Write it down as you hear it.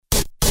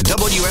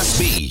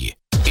WSB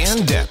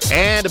In Depth.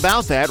 And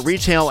about that,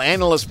 retail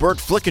analyst Burt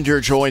Flickinger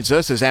joins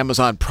us as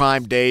Amazon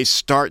Prime Days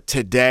start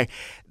today.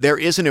 There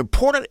is an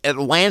important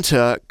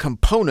Atlanta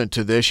component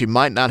to this you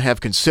might not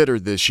have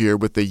considered this year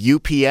with the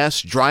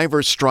UPS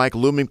driver strike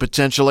looming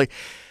potentially.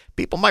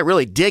 People might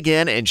really dig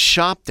in and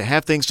shop to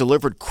have things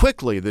delivered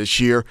quickly this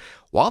year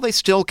while they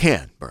still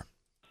can. Burt.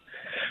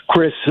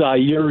 Chris,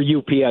 your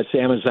UPS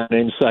Amazon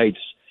Insights,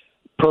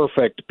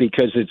 perfect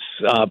because it's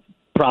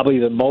probably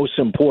the most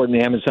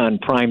important Amazon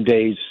Prime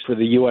Days for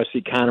the U.S.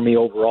 economy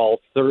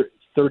overall.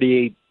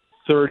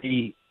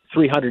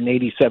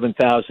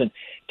 387,000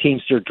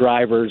 Teamster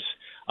drivers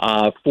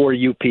for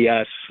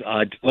UPS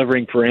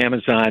delivering for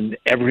Amazon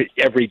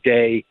every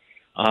day,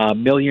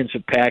 millions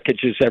of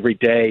packages every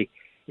day.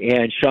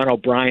 And Sean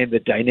O'Brien, the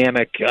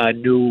dynamic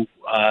new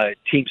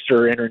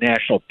Teamster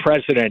International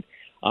president,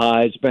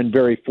 has been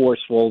very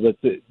forceful that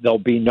there'll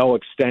be no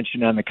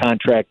extension on the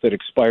contract that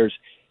expires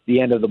the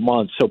end of the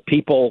month. So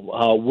people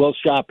will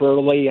shop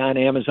early on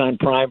Amazon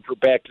Prime for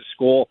back to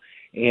school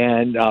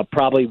and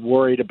probably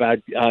worried about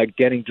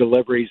getting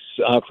deliveries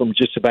from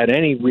just about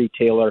any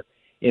retailer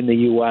in the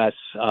U.S.,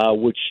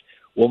 which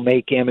will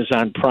make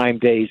Amazon Prime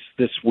Days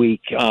this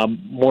week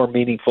more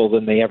meaningful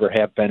than they ever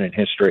have been in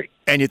history.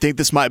 And you think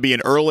this might be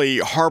an early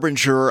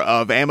harbinger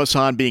of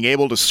Amazon being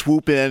able to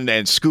swoop in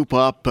and scoop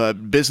up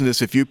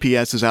business if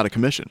UPS is out of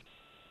commission?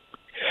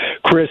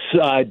 Chris,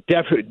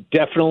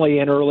 definitely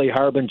an early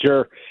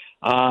harbinger.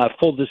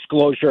 Full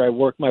disclosure, I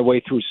worked my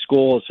way through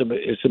school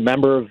as a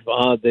member of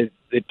the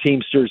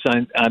Teamsters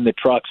on the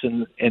trucks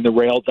and the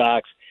rail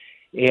docks,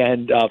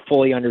 and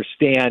fully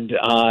understand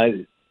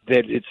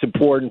that it's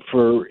important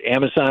for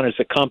Amazon as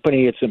a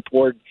company. It's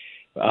important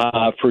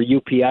for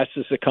UPS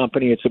as a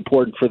company. It's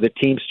important for the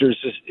Teamsters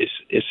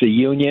as a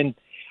union,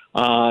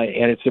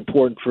 and it's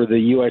important for the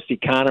U.S.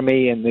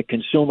 economy. And the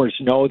consumers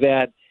know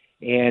that,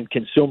 and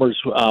consumers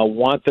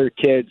want their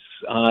kids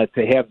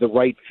to have the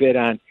right fit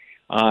on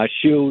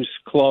shoes,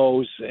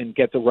 clothes, and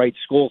get the right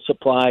school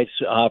supplies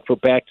for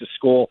back to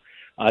school.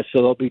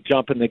 So they'll be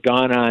jumping the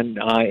gun on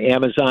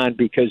Amazon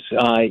because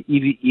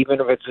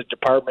even if it's a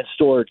department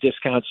store,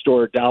 discount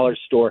store, dollar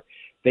store,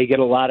 they get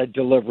a lot of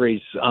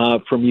deliveries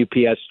from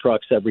UPS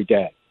trucks every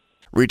day.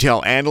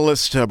 Retail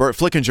analyst Burt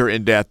Flickinger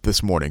in depth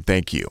this morning.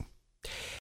 Thank you.